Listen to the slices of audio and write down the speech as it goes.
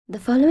The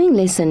following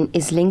lesson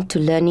is linked to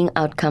Learning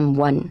Outcome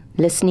 1,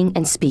 Listening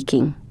and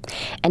Speaking,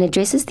 and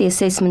addresses the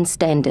assessment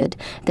standard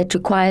that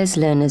requires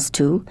learners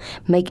to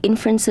make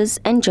inferences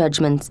and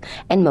judgments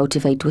and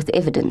motivate with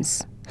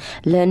evidence.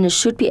 Learners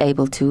should be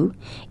able to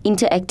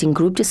interact in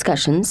group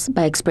discussions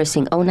by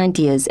expressing own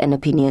ideas and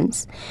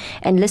opinions,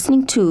 and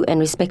listening to and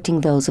respecting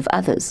those of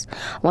others,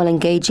 while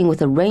engaging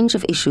with a range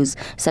of issues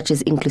such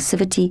as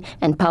inclusivity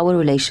and power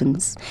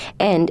relations,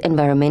 and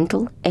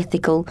environmental,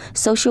 ethical,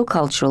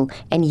 socio-cultural,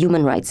 and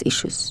human rights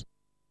issues.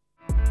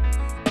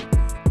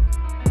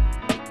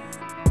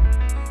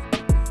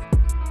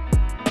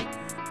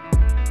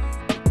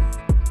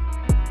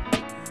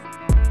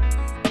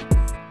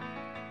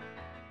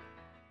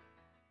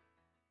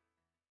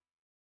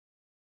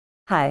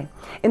 Hi,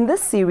 in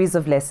this series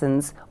of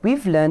lessons,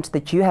 we've learned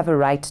that you have a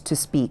right to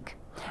speak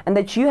and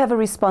that you have a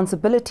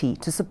responsibility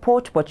to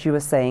support what you are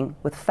saying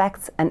with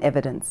facts and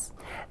evidence.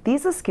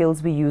 These are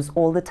skills we use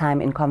all the time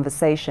in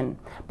conversation,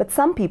 but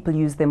some people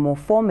use them more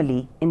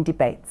formally in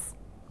debates.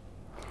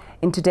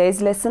 In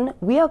today's lesson,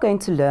 we are going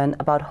to learn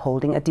about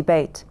holding a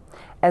debate,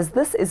 as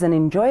this is an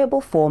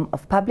enjoyable form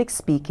of public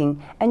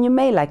speaking and you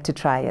may like to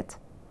try it.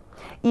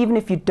 Even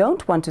if you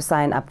don't want to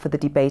sign up for the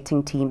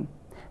debating team,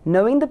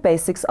 knowing the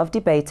basics of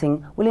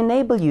debating will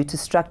enable you to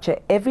structure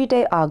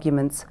everyday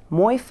arguments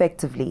more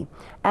effectively,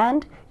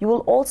 and you will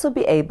also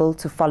be able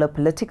to follow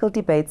political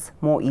debates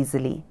more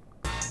easily.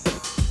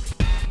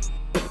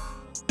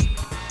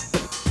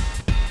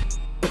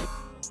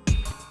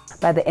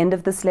 By the end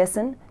of this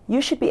lesson,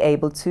 you should be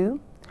able to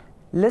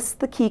list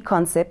the key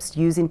concepts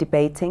used in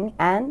debating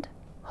and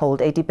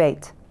hold a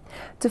debate.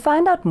 To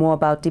find out more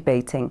about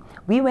debating,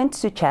 we went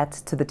to chat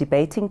to the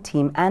debating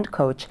team and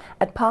coach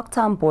at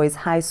Parktown Boys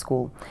High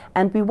School,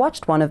 and we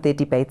watched one of their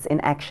debates in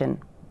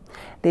action.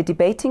 Their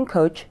debating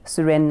coach,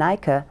 Suren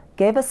Naika,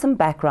 gave us some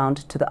background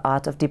to the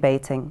art of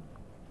debating.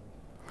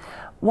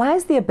 Why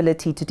is the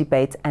ability to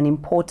debate an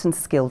important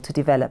skill to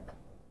develop?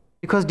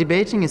 Because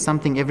debating is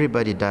something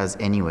everybody does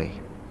anyway.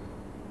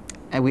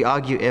 And we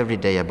argue every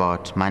day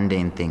about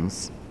mundane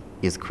things.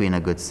 Is Queen a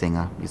good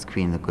singer? Is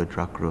Queen a good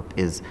rock group?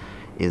 Is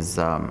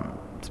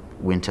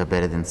winter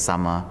better than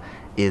summer?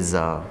 Is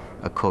a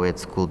co-ed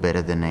school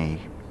better than a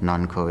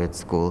non-co-ed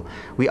school?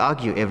 We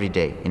argue every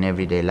day in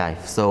everyday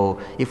life. So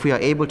if we are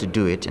able to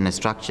do it in a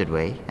structured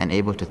way and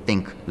able to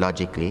think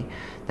logically,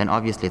 then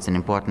obviously it's an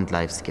important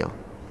life skill.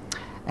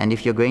 And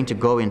if you're going to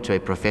go into a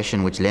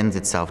profession which lends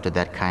itself to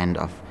that kind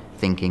of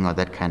thinking or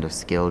that kind of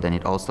skill, then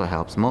it also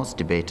helps. Most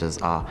debaters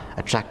are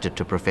attracted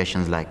to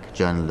professions like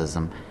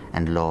journalism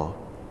and law,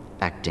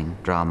 acting,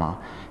 drama,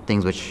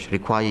 things which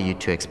require you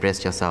to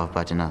express yourself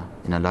but in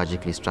a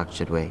logically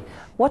structured way.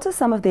 What are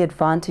some of the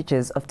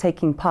advantages of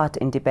taking part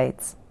in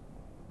debates?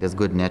 There's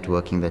good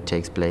networking that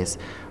takes place.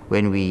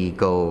 When we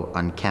go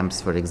on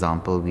camps, for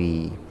example,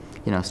 we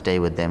stay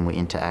with them, we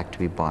interact,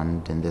 we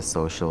bond, and there's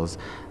socials.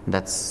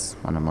 That's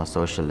on a more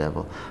social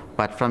level.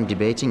 But from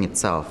debating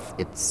itself,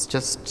 it's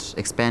just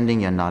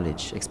expanding your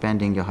knowledge,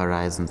 expanding your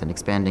horizons, and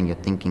expanding your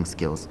thinking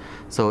skills.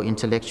 So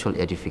intellectual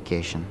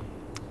edification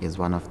is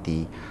one of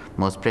the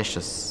most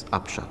precious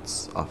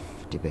upshots of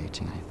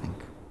debating, I think.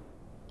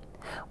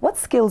 What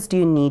skills do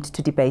you need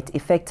to debate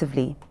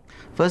effectively?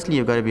 Firstly,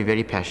 you've got to be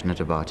very passionate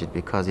about it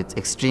because it's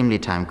extremely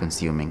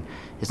time-consuming.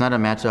 It's not a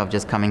matter of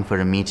just coming for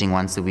a meeting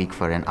once a week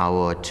for an hour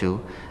or two.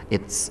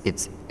 It's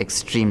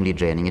extremely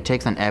draining. It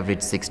takes on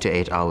average 6 to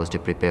 8 hours to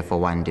prepare for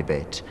one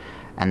debate,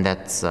 and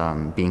that's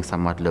being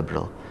somewhat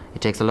liberal.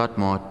 It takes a lot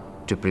more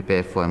to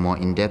prepare for a more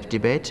in-depth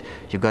debate.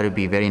 You've got to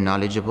be very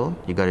knowledgeable,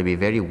 you've got to be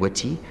very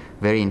witty,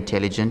 very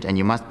intelligent, and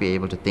you must be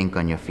able to think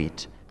on your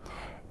feet.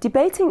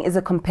 Debating is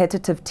a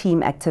competitive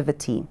team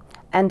activity,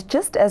 and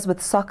just as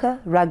with soccer,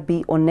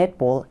 rugby, or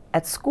netball,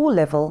 at school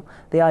level,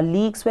 there are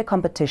leagues where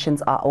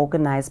competitions are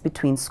organized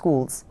between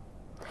schools.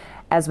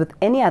 As with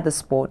any other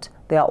sport,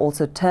 there are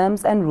also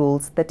terms and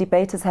rules that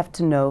debaters have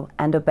to know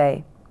and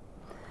obey.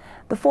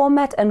 The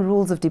format and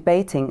rules of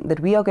debating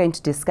that we are going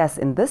to discuss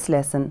in this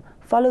lesson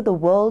follow the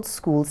world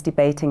schools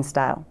debating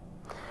style.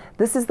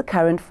 This is the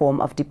current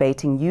form of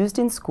debating used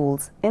in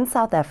schools in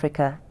South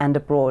Africa and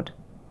abroad.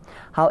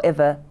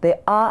 However, there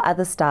are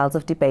other styles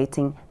of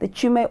debating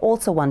that you may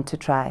also want to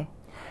try.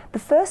 The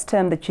first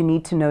term that you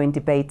need to know in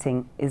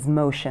debating is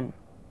motion.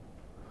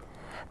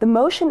 The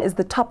motion is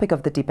the topic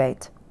of the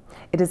debate.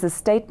 It is a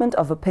statement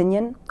of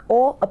opinion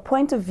or a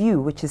point of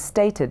view which is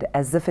stated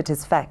as if it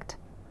is fact.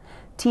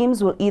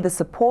 Teams will either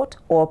support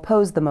or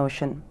oppose the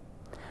motion.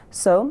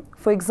 So,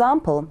 for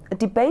example, a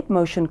debate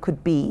motion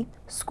could be,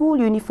 school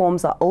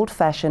uniforms are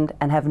old-fashioned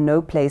and have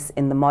no place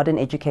in the modern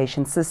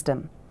education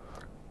system.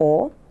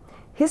 Or,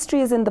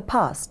 history is in the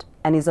past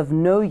and is of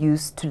no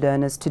use to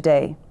learners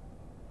today.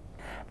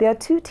 There are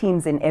two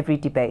teams in every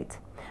debate.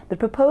 The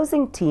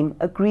proposing team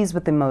agrees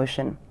with the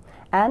motion,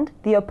 and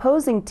the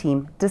opposing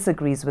team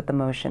disagrees with the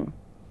motion.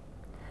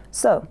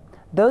 So,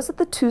 those are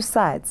the two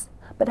sides,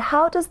 but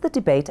how does the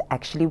debate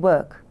actually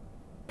work?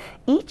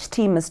 Each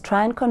team must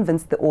try and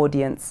convince the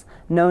audience,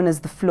 known as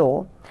the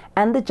floor,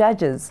 and the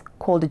judges,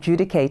 called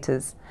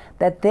adjudicators,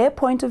 that their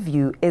point of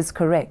view is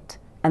correct,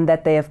 and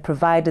that they have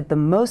provided the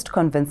most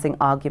convincing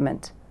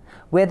argument,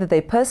 whether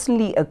they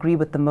personally agree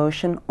with the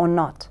motion or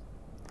not.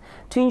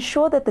 To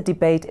ensure that the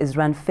debate is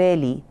run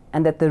fairly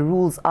and that the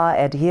rules are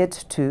adhered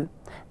to,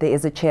 there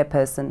is a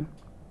chairperson.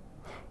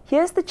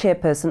 Here's the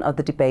chairperson of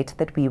the debate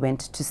that we went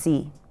to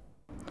see.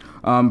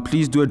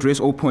 Please do address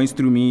all points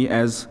through me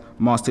as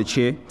Master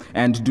Chair,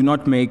 and do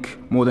not make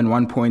more than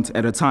 1 point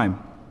at a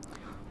time.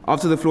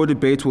 After the floor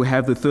debate, we'll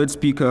have the third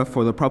speaker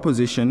for the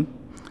proposition,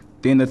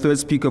 then the third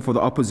speaker for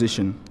the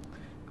opposition.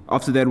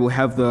 After that, we'll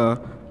have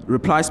the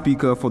reply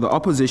speaker for the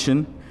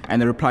opposition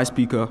and the reply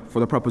speaker for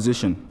the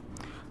proposition.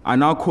 I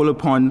now call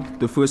upon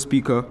the first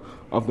speaker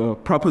of the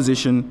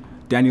proposition,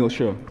 Daniel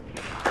Sher.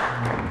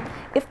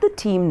 If the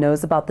team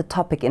knows about the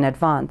topic in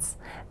advance,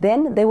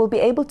 then they will be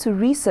able to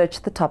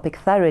research the topic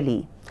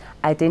thoroughly,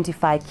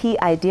 identify key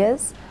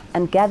ideas,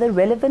 and gather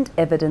relevant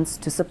evidence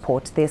to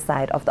support their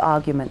side of the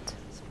argument.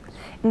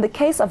 In the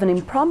case of an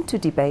impromptu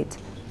debate,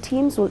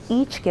 teams will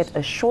each get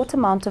a short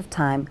amount of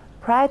time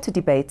prior to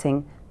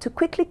debating to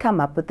quickly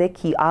come up with their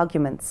key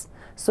arguments,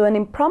 so an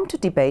impromptu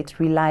debate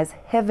relies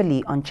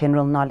heavily on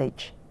general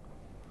knowledge.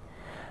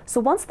 So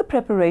once the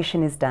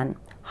preparation is done,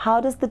 how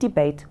does the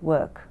debate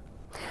work?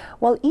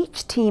 Well,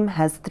 each team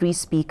has 3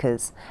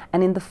 speakers,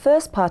 and in the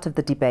first part of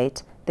the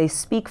debate, they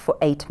speak for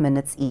 8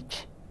 minutes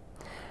each.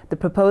 The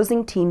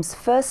proposing team's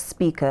first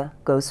speaker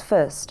goes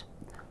first,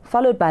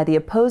 followed by the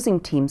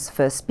opposing team's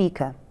first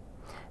speaker.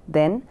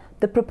 Then,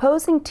 the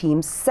proposing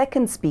team's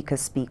second speaker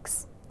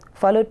speaks,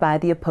 followed by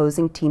the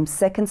opposing team's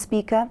second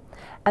speaker,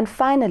 and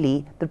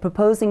finally, the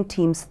proposing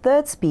team's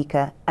third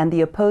speaker and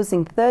the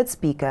opposing third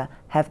speaker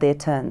have their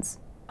turns.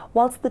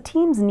 Whilst the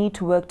teams need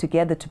to work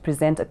together to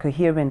present a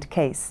coherent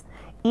case,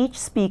 each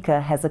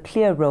speaker has a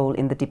clear role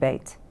in the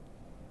debate.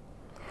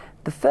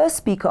 The first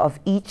speaker of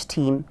each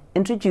team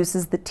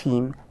introduces the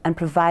team and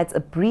provides a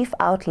brief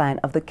outline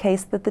of the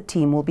case that the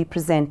team will be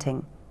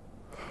presenting.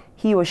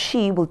 He or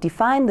she will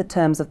define the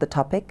terms of the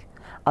topic,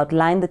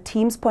 outline the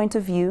team's point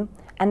of view,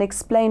 and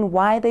explain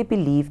why they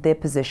believe their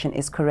position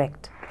is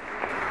correct.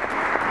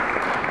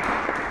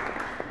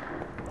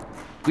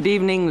 Good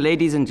evening,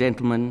 ladies and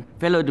gentlemen,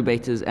 fellow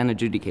debaters and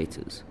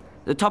adjudicators.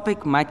 The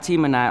topic my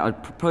team and I are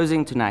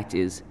proposing tonight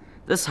is: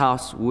 this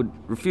House would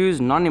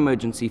refuse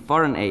non-emergency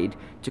foreign aid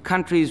to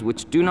countries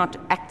which do not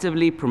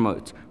actively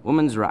promote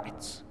women's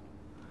rights.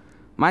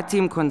 My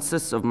team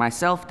consists of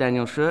myself,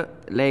 Daniel Sher,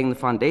 laying the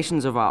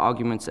foundations of our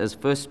arguments as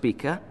first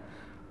speaker,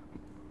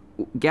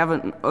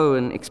 Gavin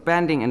Owen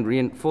expanding and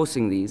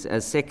reinforcing these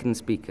as second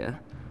speaker,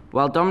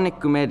 while Dominic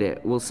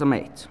Gumede will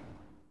summate.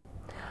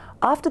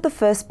 After the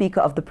first speaker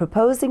of the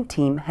proposing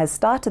team has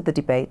started the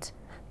debate,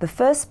 the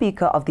first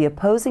speaker of the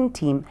opposing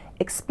team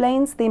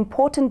explains the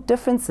important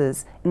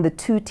differences in the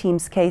 2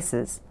 teams'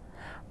 cases,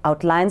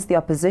 outlines the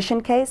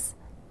opposition case,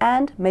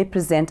 and may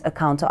present a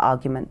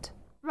counter-argument.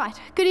 Right.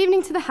 Good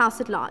evening to the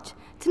House at large.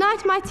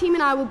 Tonight, my team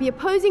and I will be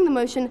opposing the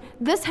motion,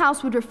 this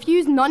House would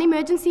refuse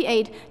non-emergency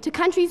aid to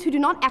countries who do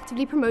not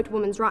actively promote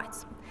women's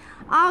rights.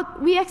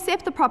 We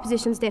accept the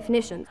proposition's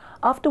definition.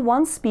 After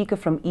one speaker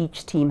from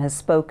each team has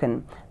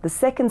spoken, the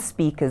second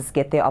speakers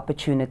get their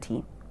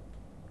opportunity.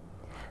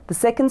 The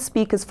second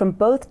speakers from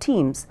both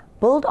teams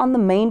build on the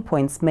main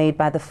points made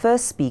by the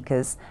first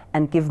speakers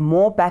and give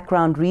more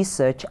background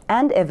research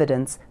and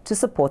evidence to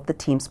support the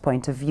team's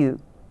point of view.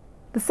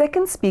 The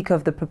second speaker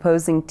of the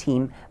proposing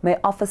team may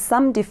offer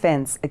some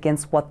defense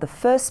against what the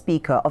first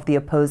speaker of the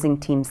opposing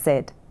team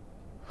said.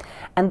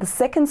 And the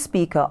second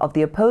speaker of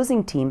the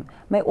opposing team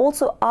may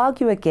also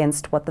argue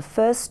against what the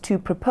first 2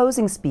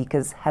 proposing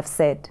speakers have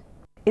said.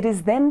 It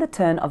is then the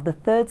turn of the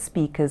third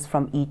speakers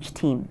from each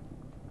team.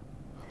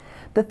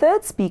 The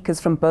third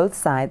speakers from both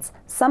sides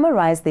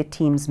summarize their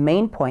team's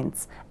main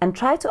points and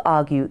try to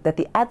argue that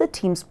the other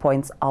team's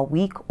points are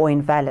weak or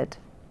invalid.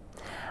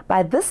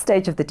 By this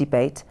stage of the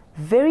debate,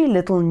 very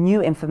little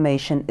new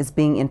information is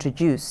being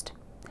introduced.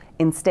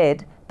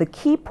 Instead, the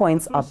key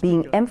points are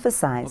being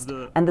emphasized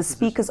and the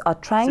speakers are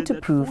trying to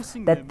prove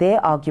that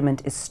their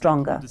argument is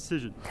stronger.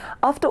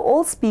 After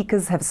all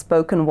speakers have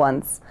spoken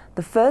once,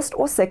 the first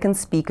or second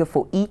speaker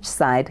for each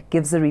side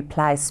gives a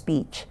reply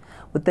speech,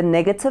 with the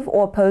negative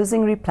or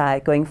opposing reply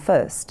going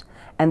first,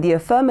 and the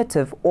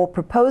affirmative or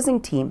proposing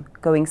team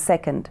going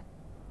second.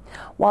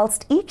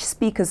 Whilst each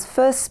speaker's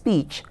first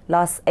speech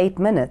lasts 8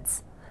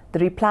 minutes, the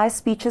reply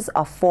speeches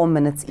are 4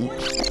 minutes each.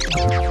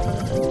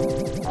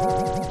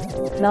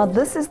 Now,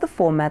 this is the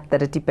format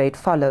that a debate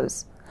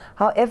follows.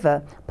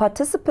 However,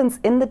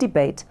 participants in the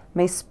debate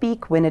may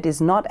speak when it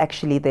is not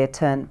actually their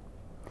turn.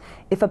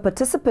 If a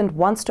participant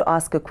wants to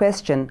ask a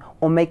question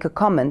or make a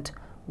comment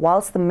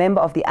whilst the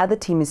member of the other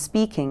team is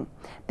speaking,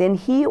 then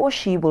he or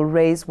she will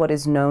raise what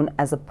is known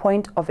as a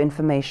point of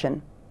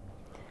information.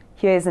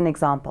 Here is an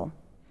example.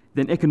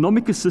 Then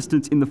economic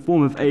assistance in the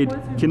form of aid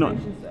cannot...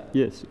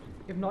 Yes.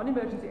 If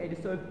non-emergency aid is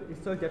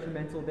so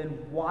detrimental, then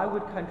why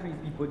would countries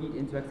be bullied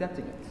into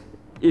accepting it?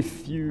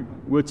 If you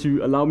were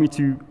to allow me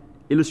to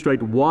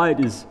illustrate why it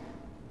is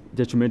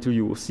detrimental,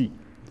 you will see.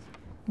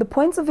 The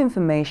points of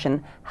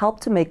information help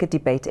to make a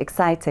debate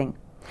exciting.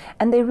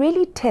 and they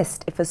really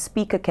test if a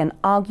speaker can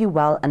argue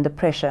well under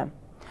pressure.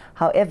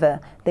 However,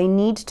 they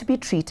need to be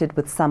treated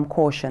with some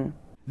caution.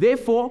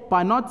 Therefore,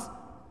 by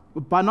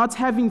not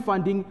having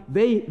funding,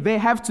 they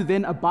have to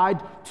then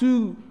abide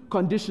to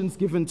conditions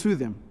given to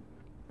them.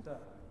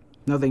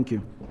 No, thank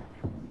you.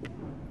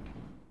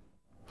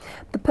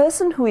 The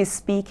person who is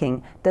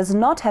speaking does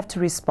not have to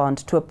respond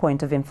to a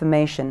point of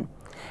information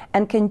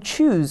and can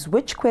choose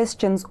which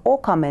questions or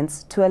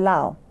comments to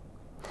allow.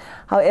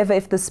 However,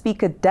 if the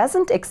speaker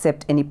doesn't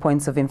accept any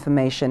points of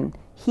information,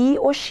 he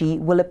or she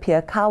will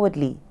appear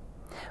cowardly,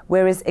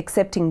 whereas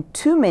accepting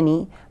too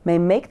many may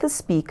make the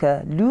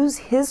speaker lose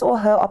his or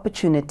her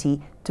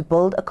opportunity to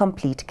build a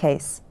complete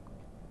case.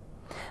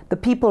 The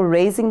people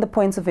raising the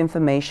points of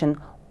information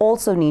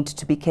also need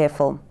to be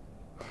careful.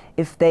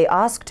 If they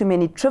ask too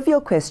many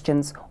trivial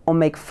questions or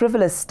make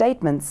frivolous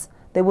statements,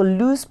 they will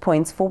lose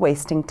points for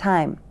wasting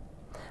time.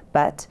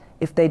 But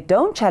if they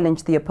don't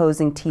challenge the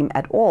opposing team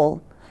at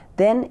all,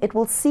 then it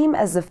will seem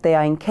as if they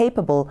are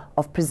incapable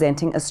of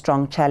presenting a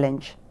strong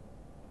challenge.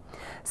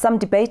 Some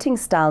debating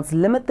styles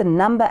limit the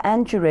number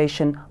and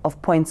duration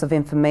of points of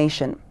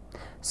information.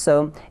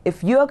 So,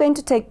 if you are going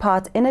to take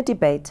part in a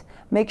debate,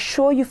 make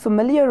sure you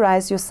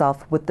familiarize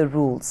yourself with the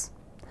rules.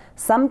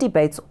 Some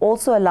debates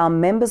also allow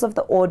members of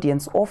the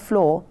audience or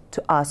floor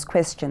to ask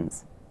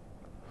questions.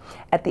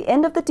 At the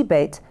end of the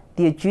debate,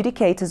 the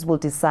adjudicators will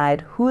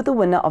decide who the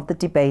winner of the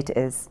debate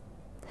is.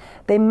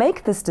 They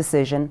make this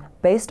decision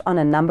based on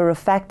a number of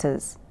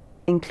factors,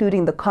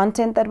 including the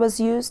content that was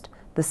used,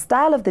 the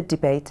style of the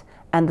debate,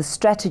 and the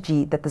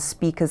strategy that the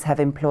speakers have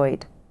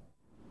employed.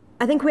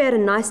 I think we had a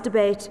nice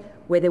debate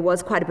where there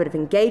was quite a bit of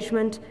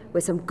engagement,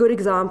 where some good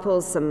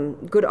examples, some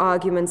good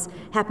arguments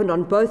happened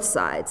on both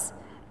sides,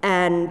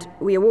 and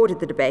we awarded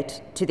the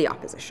debate to the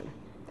opposition.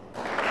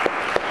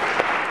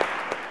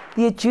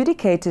 The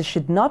adjudicators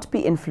should not be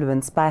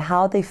influenced by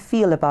how they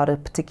feel about a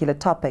particular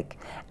topic,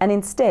 and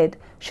instead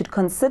should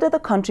consider the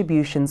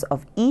contributions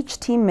of each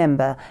team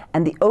member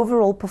and the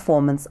overall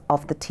performance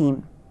of the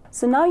team.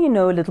 So now you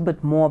know a little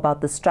bit more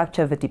about the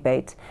structure of a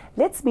debate.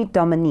 Let's meet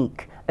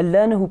Dominique, a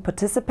learner who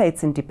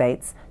participates in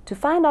debates, to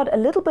find out a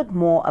little bit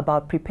more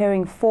about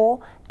preparing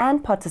for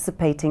and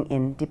participating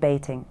in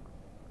debating.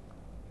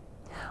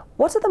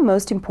 What are the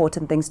most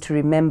important things to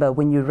remember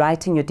when you're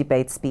writing your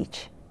debate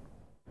speech?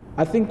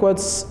 I think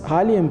what's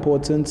highly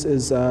important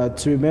is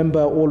to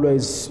remember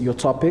always your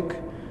topic,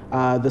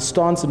 the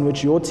stance in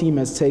which your team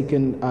has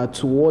taken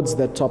towards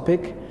that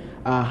topic,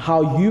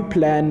 how you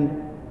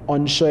plan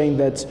on showing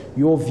that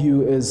your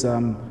view is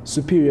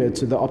superior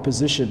to the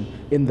opposition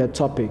in that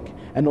topic,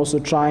 and also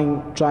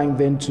trying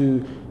then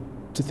to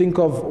think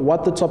of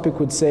what the topic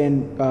would say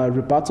in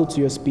rebuttal to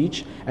your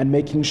speech, and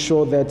making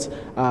sure that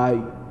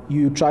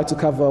you try to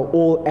cover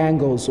all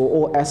angles or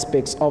all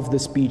aspects of the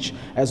speech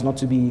as not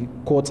to be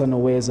caught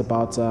unawares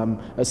about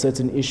a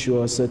certain issue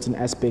or a certain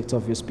aspect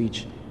of your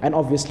speech, and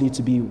obviously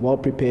to be well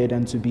prepared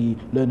and to be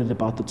learned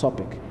about the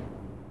topic.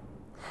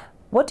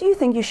 What do you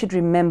think you should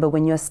remember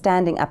when you're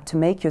standing up to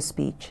make your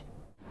speech?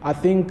 I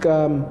think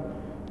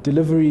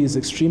delivery is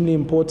extremely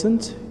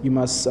important. You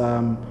must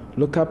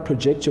look up,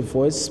 project your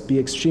voice, be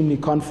extremely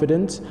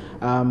confident.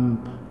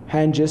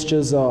 Hand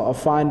gestures are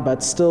fine,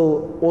 but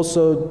still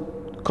also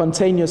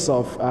contain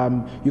yourself.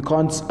 You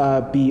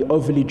can't be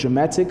overly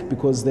dramatic,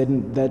 because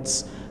then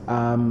that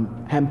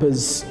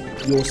hampers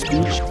your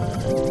speech.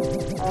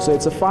 So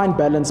it's a fine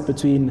balance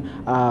between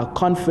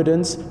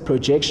confidence,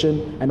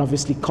 projection, and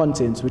obviously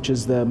content, which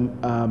is the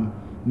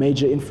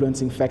major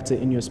influencing factor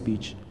in your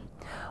speech.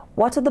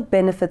 What are the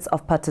benefits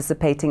of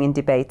participating in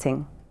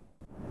debating?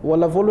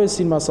 Well, I've always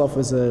seen myself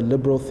as a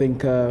liberal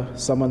thinker,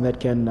 someone that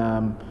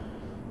can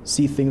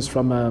see things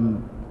from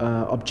an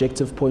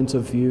objective point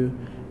of view.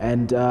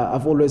 And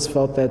I've always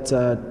felt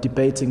that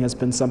debating has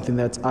been something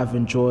that I've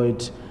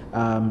enjoyed,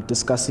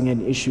 discussing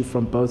an issue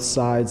from both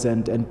sides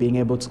and being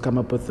able to come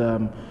up with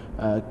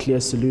a clear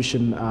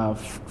solution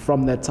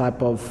from that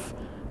type of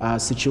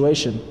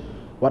situation.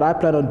 What I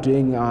plan on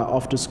doing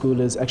after school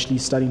is actually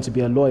studying to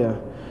be a lawyer.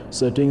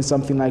 So doing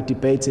something like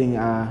debating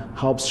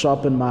helps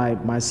sharpen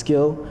my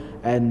skill,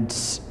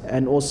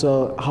 and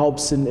also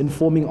helps in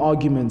forming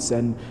arguments,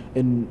 and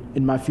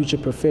in my future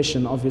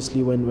profession,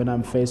 obviously when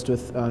I'm faced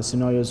with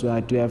scenarios where I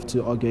do have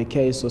to argue a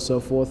case or so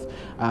forth,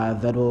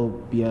 that will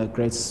be a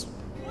great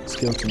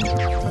skill to me.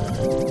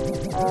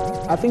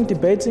 I think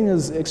debating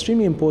is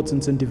extremely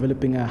important in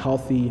developing a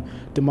healthy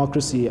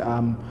democracy,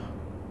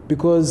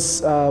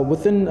 because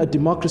within a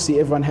democracy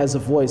everyone has a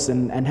voice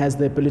and has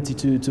the ability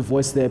to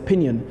voice their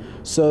opinion.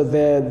 So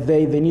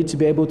they need to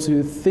be able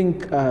to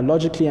think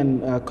logically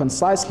and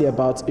concisely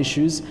about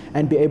issues,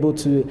 and be able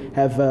to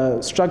have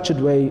a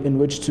structured way in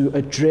which to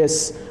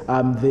address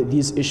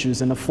these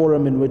issues, and a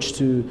forum in which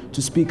to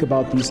speak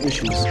about these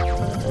issues.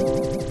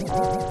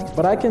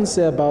 What I can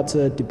say about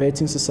a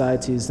debating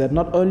society is that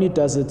not only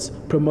does it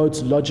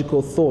promote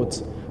logical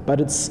thought,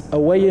 but it's a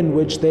way in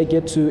which they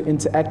get to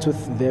interact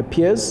with their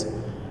peers,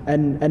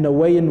 and a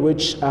way in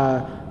which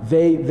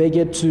they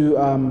get to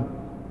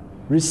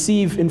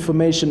receive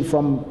information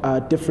from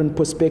different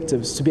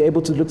perspectives, to be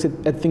able to look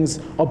at things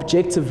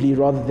objectively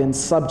rather than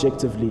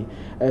subjectively.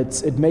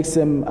 It makes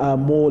them a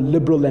more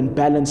liberal and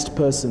balanced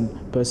person,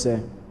 per se.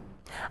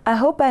 I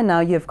hope by now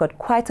you've got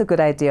quite a good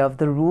idea of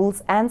the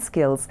rules and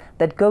skills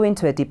that go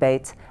into a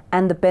debate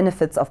and the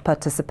benefits of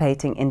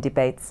participating in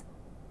debates.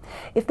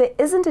 If there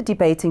isn't a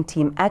debating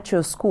team at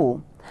your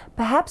school,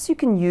 perhaps you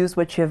can use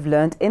what you have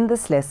learned in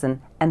this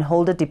lesson and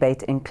hold a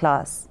debate in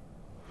class.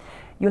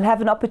 You'll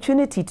have an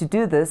opportunity to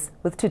do this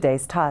with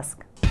today's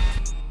task.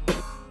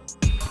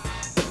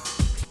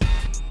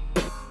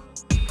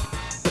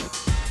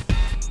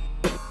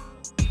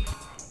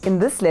 In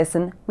this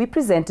lesson, we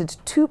presented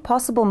 2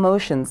 possible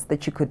motions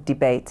that you could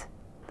debate.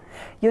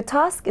 Your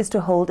task is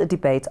to hold a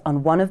debate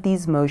on one of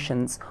these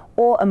motions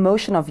or a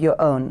motion of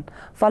your own,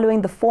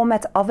 following the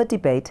format of a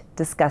debate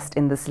discussed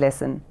in this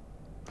lesson.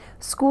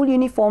 School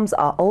uniforms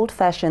are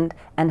old-fashioned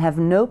and have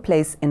no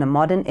place in a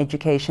modern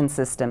education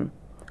system.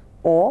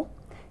 Or,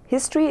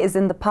 history is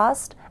in the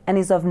past and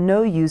is of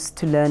no use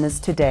to learners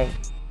today.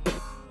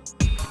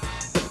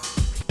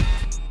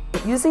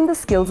 Using the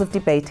skills of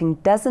debating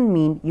doesn't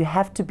mean you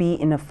have to be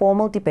in a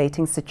formal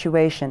debating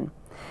situation.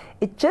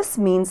 It just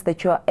means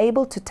that you are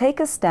able to take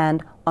a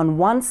stand on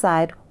one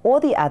side or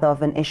the other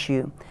of an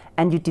issue,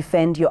 and you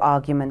defend your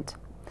argument.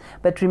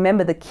 But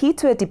remember, the key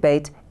to a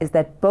debate is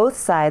that both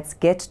sides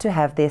get to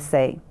have their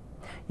say.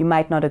 You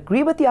might not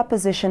agree with the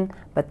opposition,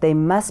 but they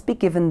must be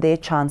given their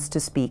chance to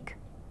speak.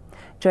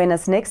 Join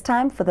us next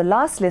time for the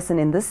last lesson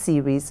in this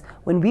series,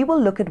 when we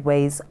will look at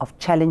ways of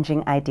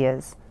challenging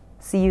ideas.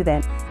 See you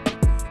then.